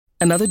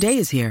Another day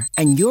is here,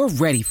 and you're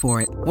ready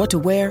for it. What to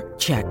wear?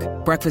 Check.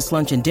 Breakfast,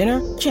 lunch, and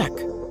dinner? Check.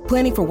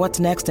 Planning for what's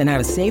next and how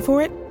to save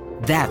for it?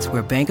 That's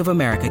where Bank of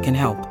America can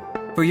help.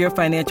 For your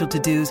financial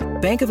to-dos,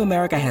 Bank of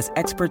America has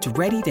experts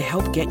ready to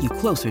help get you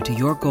closer to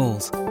your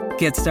goals.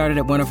 Get started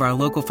at one of our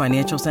local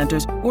financial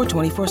centers or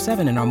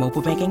 24/7 in our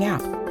mobile banking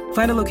app.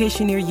 Find a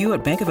location near you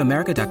at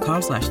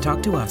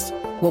bankofamerica.com/talktous.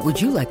 What would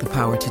you like the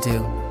power to do?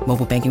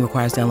 Mobile banking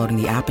requires downloading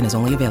the app and is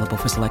only available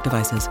for select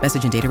devices.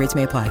 Message and data rates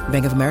may apply.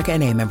 Bank of America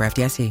N.A., member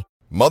FDIC.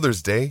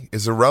 Mother's Day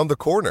is around the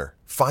corner.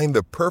 Find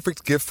the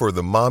perfect gift for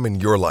the mom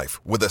in your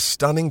life with a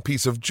stunning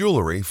piece of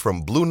jewelry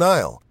from Blue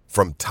Nile.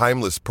 From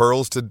timeless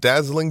pearls to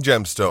dazzling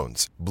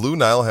gemstones, Blue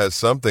Nile has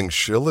something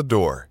she'll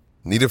adore.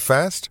 Need it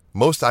fast?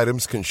 Most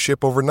items can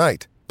ship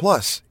overnight.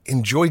 Plus,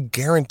 enjoy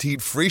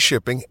guaranteed free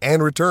shipping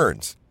and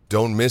returns.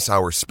 Don't miss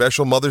our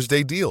special Mother's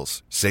Day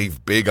deals.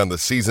 Save big on the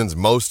season's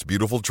most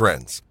beautiful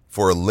trends.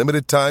 For a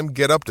limited time,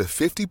 get up to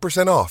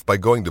 50% off by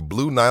going to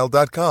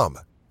BlueNile.com.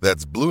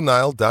 That's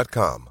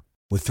BlueNile.com.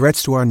 With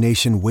threats to our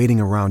nation waiting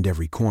around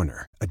every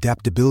corner,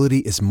 adaptability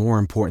is more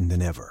important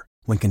than ever.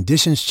 When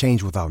conditions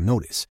change without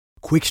notice,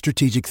 quick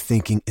strategic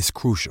thinking is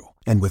crucial.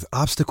 And with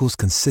obstacles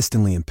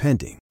consistently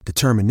impending,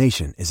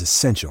 determination is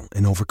essential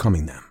in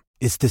overcoming them.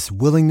 It's this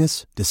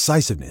willingness,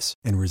 decisiveness,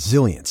 and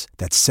resilience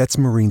that sets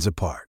Marines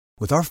apart.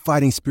 With our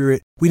fighting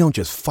spirit, we don't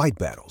just fight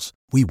battles,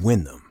 we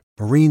win them.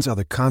 Marines are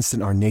the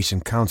constant our nation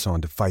counts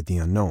on to fight the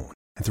unknown.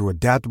 And through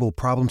adaptable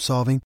problem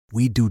solving,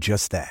 we do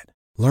just that.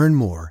 Learn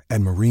more at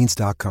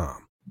marines.com.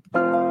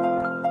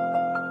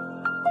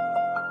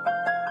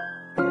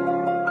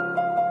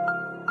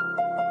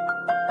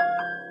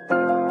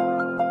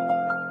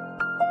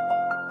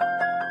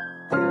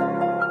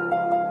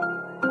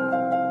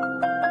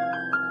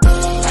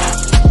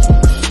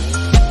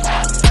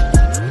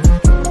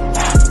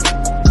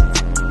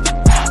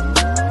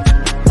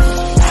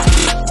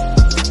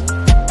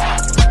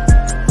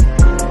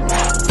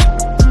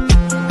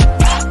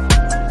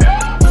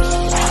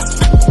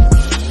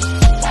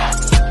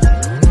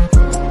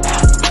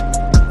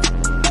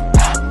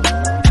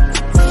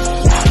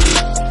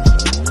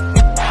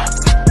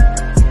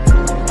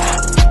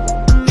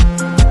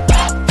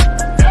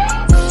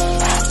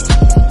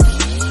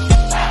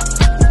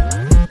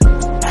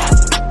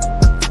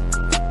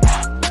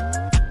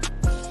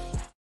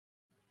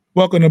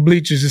 Welcome to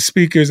Bleachers and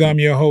Speakers. I'm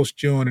your host,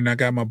 June, and I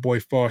got my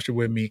boy Foster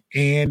with me.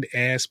 And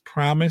as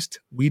promised,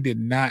 we did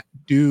not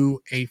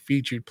do a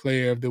featured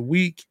player of the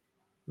week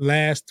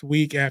last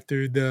week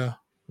after the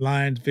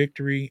Lions'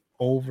 victory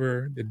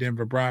over the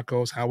Denver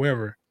Broncos.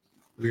 However,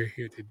 we're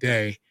here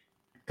today.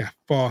 Got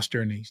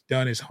Foster, and he's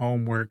done his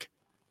homework.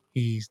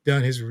 He's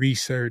done his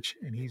research,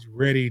 and he's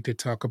ready to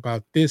talk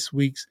about this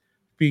week's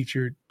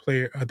featured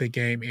player of the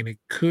game. And it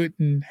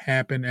couldn't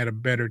happen at a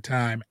better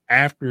time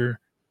after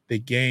the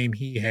game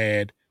he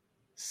had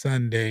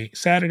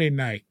Saturday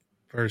night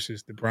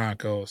versus the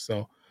Broncos.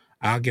 So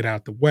I'll get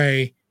out the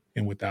way.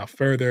 And without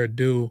further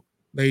ado,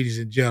 ladies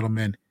and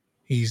gentlemen,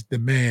 he's the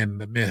man,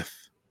 the myth,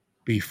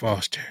 B.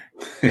 Foster.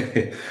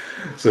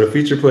 So the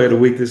feature player of the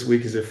week this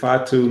week is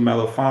Ifeatu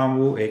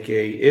Melfonwu,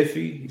 a.k.a.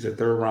 Iffy. He's a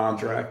third-round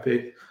draft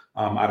pick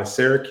out of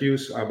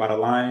Syracuse by the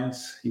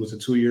Lions. He was a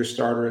 2-year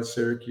starter at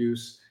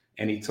Syracuse,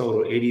 and he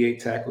totaled 88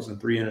 tackles and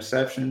 3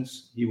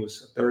 interceptions. He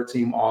was a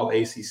third-team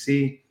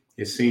All-ACC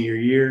his senior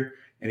year,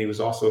 and he was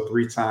also a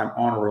 3-time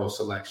honor roll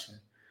selection.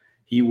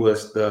 He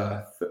was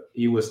the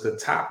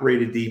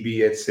top-rated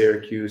DB at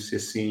Syracuse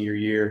his senior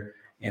year,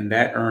 and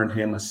that earned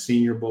him a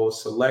Senior Bowl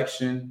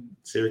selection.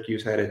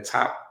 Syracuse had a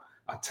top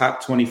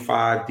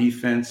 25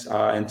 defense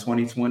in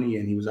 2020,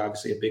 and he was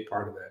obviously a big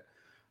part of that.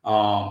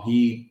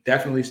 He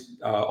definitely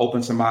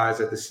opened some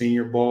eyes at the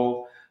Senior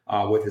Bowl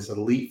with his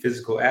elite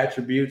physical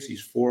attributes.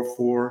 He's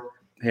 4'4".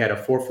 He had a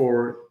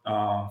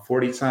 4.4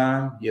 40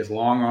 time. He has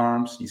long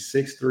arms. He's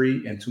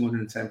 6'3" and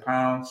 210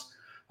 pounds.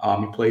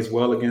 He plays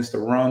well against the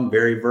run,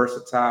 very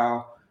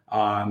versatile.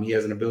 He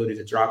has an ability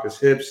to drop his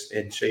hips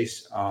and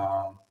chase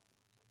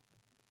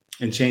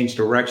and change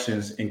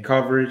directions in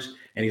coverage.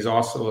 And he's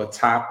also a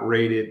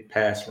top-rated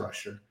pass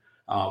rusher.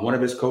 One of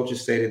his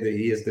coaches stated that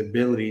he has the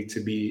ability to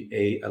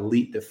be an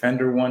elite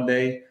defender one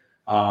day,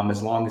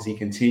 as long as he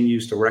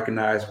continues to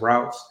recognize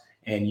routes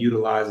and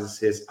utilizes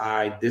his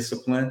eye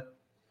discipline.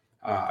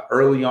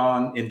 Early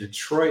on in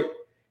Detroit,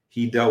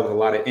 he dealt with a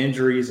lot of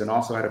injuries and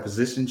also had a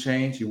position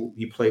change.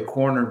 He played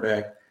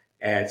cornerback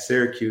at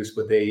Syracuse,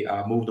 but they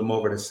moved him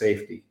over to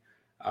safety.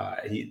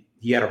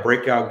 He had a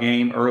breakout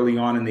game early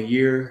on in the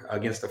year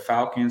against the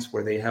Falcons,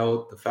 where they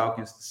held the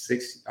Falcons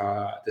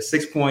to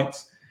 6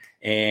 points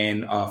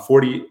and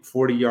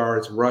 40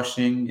 yards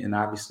rushing. And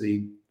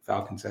obviously,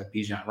 Falcons have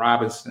Bijan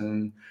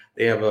Robinson.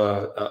 They have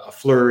a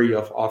flurry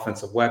of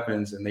offensive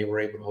weapons, and they were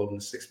able to hold them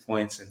to 6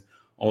 points and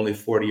only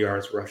 40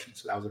 yards rushing.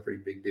 So that was a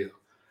pretty big deal.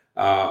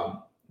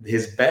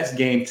 His best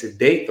game to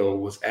date, though,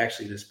 was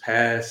actually this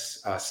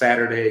past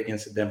Saturday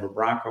against the Denver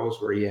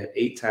Broncos, where he had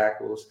 8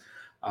 tackles,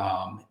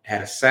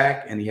 had a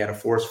sack, and he had a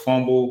forced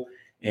fumble,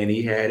 and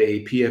he had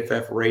a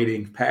PFF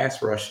rating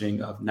pass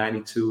rushing of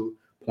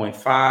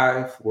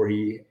 92.5, where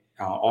he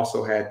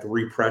Also had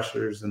 3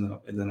 pressures, and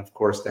then, of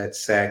course, that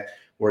sack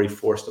where he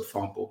forced a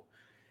fumble.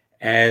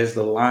 As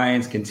the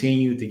Lions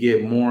continue to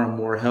get more and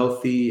more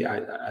healthy,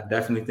 I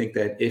definitely think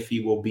that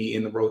Iffy will be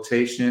in the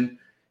rotation,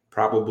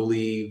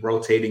 probably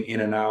rotating in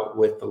and out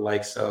with the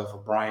likes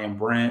of Brian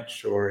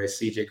Branch or a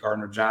CJ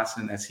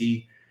Gardner-Johnson as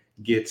he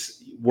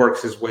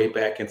works his way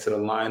back into the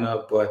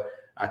lineup. But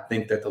I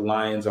think that the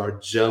Lions are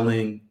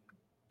gelling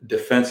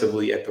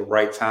defensively at the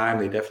right time.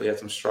 They definitely had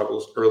some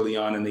struggles early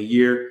on in the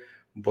year,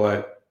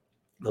 but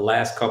the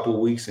last couple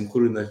of weeks,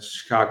 including the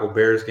Chicago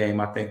Bears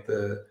game, I think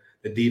the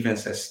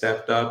defense has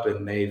stepped up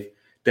and they've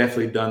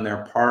definitely done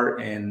their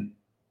part. And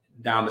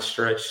down the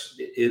stretch,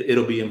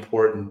 it'll be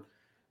important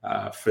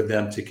for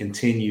them to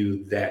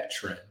continue that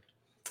trend.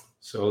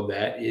 So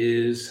that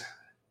is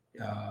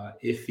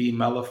Ife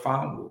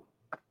Melfonwu.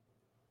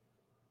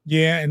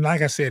 Yeah, and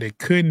like I said, it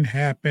couldn't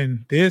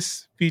happen.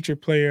 This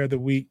featured player of the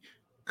week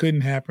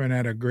couldn't happen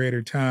at a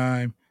greater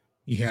time.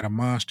 He had a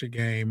monster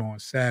game on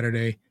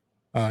Saturday.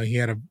 He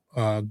had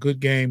a good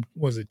game.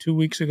 Was it 2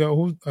 weeks ago?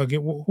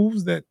 Who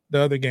was that? The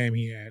other game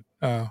he had.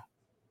 The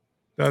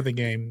other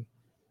game.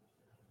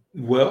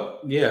 Well,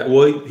 yeah.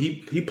 Well,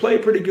 he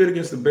played pretty good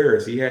against the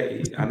Bears.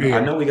 I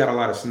know he got a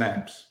lot of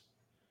snaps.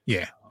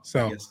 Yeah.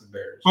 So against the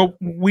Bears.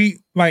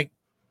 But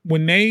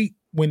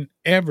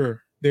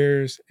whenever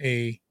there's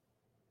a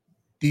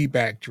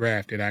D-back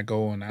drafted, I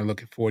go and I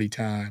look at 40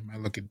 time, I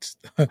look at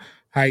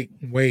height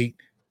and weight,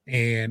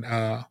 and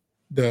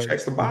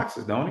checks the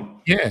boxes, don't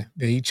he? Yeah,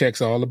 he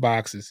checks all the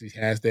boxes. He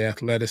has the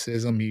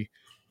athleticism. He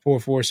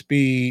 4.4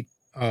 speed.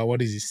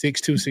 What is he?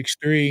 6'2",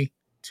 6'3",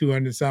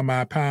 200 some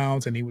odd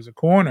pounds, and he was a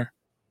corner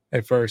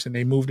at first, and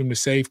they moved him to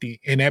safety,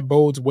 and that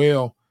bodes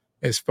well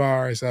as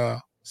far as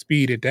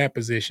speed at that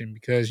position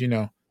because he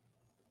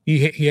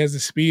has the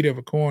speed of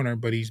a corner,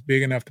 but he's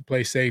big enough to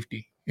play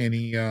safety, and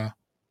he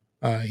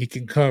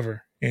can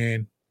cover,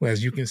 and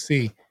as you can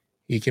see,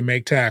 he can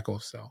make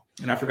tackles. So,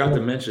 and I forgot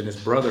to mention his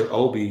brother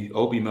Obi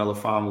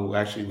Melfonwu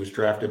actually was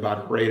drafted by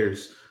the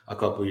Raiders a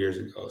couple years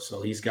ago.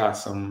 So he's got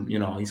some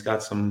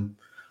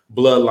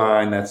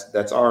bloodline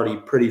that's already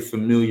pretty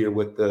familiar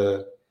with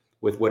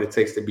what it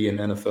takes to be an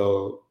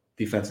NFL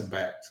defensive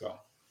back. So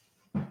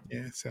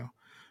yeah, so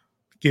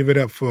give it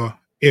up for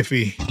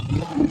Iffy.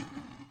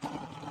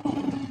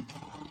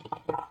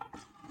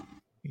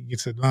 He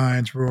gets a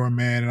Lions roar,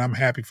 man, and I'm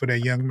happy for that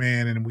young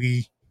man. And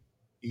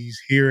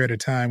he's here at a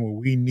time where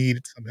we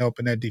needed some help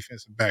in that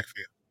defensive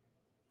backfield.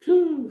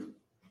 Whew.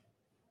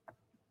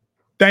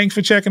 Thanks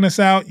for checking us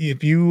out.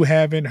 If you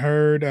haven't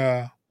heard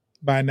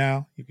by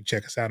now, you can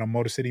check us out on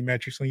Motor City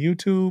Metrics on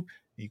YouTube.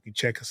 You can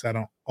check us out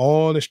on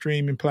all the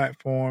streaming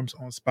platforms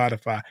on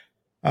Spotify.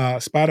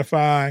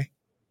 Spotify,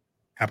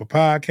 Apple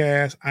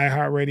Podcasts,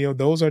 iHeartRadio.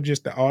 Those are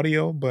just the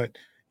audio, but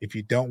if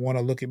you don't want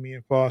to look at me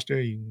and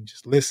Foster, you can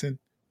just listen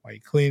while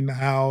you're cleaning the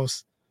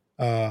house,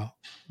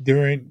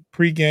 during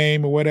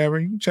pregame or whatever.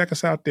 You can check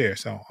us out there.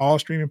 So all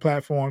streaming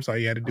platforms, all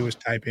you got to do is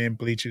type in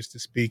Bleachers to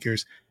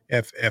Speakers,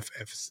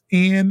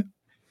 FFFN,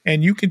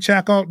 and you can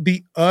check out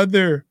the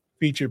other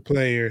featured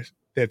players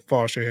that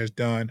Foster has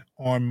done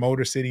on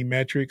Motor City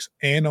Metrics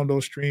and on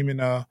those streaming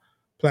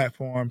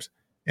platforms.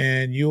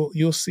 And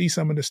you'll see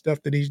some of the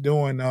stuff that he's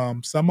doing.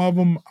 Some of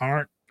them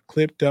aren't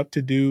clipped up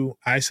to do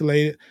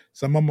isolated.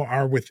 Some of them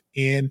are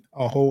within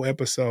a whole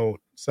episode.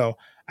 So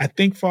I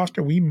think,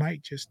 Foster, we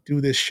might just do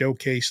this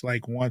showcase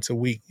like once a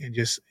week and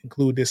just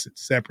include this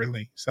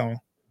separately. So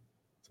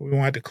we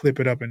won't have to clip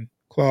it up and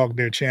clog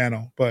their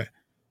channel. But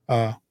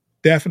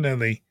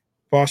definitely,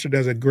 Foster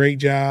does a great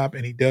job,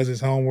 and he does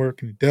his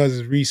homework and he does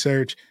his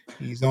research.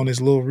 He's on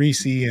his little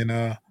Reese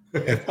and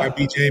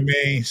FYBJ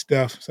main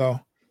stuff. So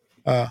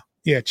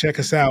yeah, check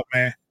us out,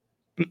 man.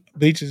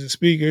 Bleachers and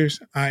Speakers.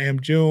 I am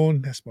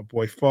June. That's my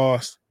boy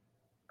Foss.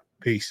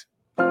 Peace.